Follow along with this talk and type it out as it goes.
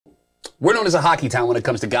We're known as a hockey town when it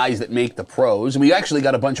comes to guys that make the pros, and we actually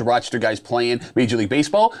got a bunch of Rochester guys playing Major League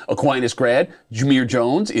Baseball. Aquinas grad Jameer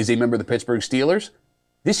Jones is a member of the Pittsburgh Steelers.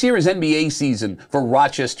 This year is NBA season for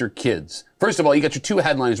Rochester kids. First of all, you got your two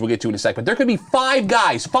headliners we'll get to in a sec, but there could be five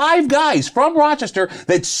guys from Rochester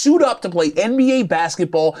that suit up to play NBA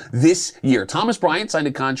basketball this year. Thomas Bryant signed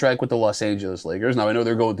a contract with the Los Angeles Lakers. Now, I know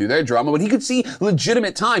they're going through their drama, but he could see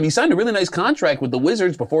legitimate time. He signed a really nice contract with the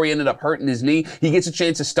Wizards before he ended up hurting his knee. He gets a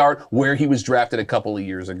chance to start where he was drafted a couple of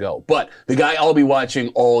years ago. But the guy I'll be watching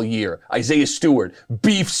all year, Isaiah Stewart,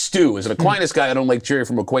 Beef Stew, is an Aquinas guy. I don't like cheering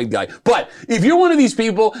from a Quaid guy. But if you're one of these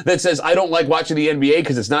people that says, I don't like watching the NBA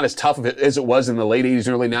because it's not as tough as it was in the late 80s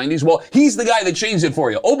and early 90s, well, he's the guy that changed it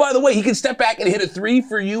for you. Oh, by the way, he can step back and hit a three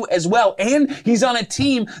for you as well. And he's on a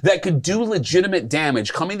team that could do legitimate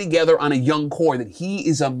damage, coming together on a young core that he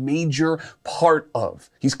is a major part of.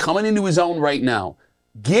 He's coming into his own right now.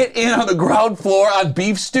 Get in on the ground floor on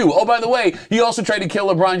Beef Stew. Oh, by the way, he also tried to kill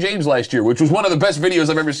LeBron James last year, which was one of the best videos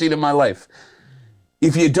I've ever seen in my life.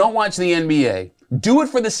 If you don't watch the NBA, do it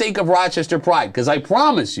for the sake of Rochester pride, because I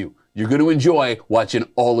promise you, you're going to enjoy watching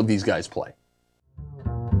all of these guys play.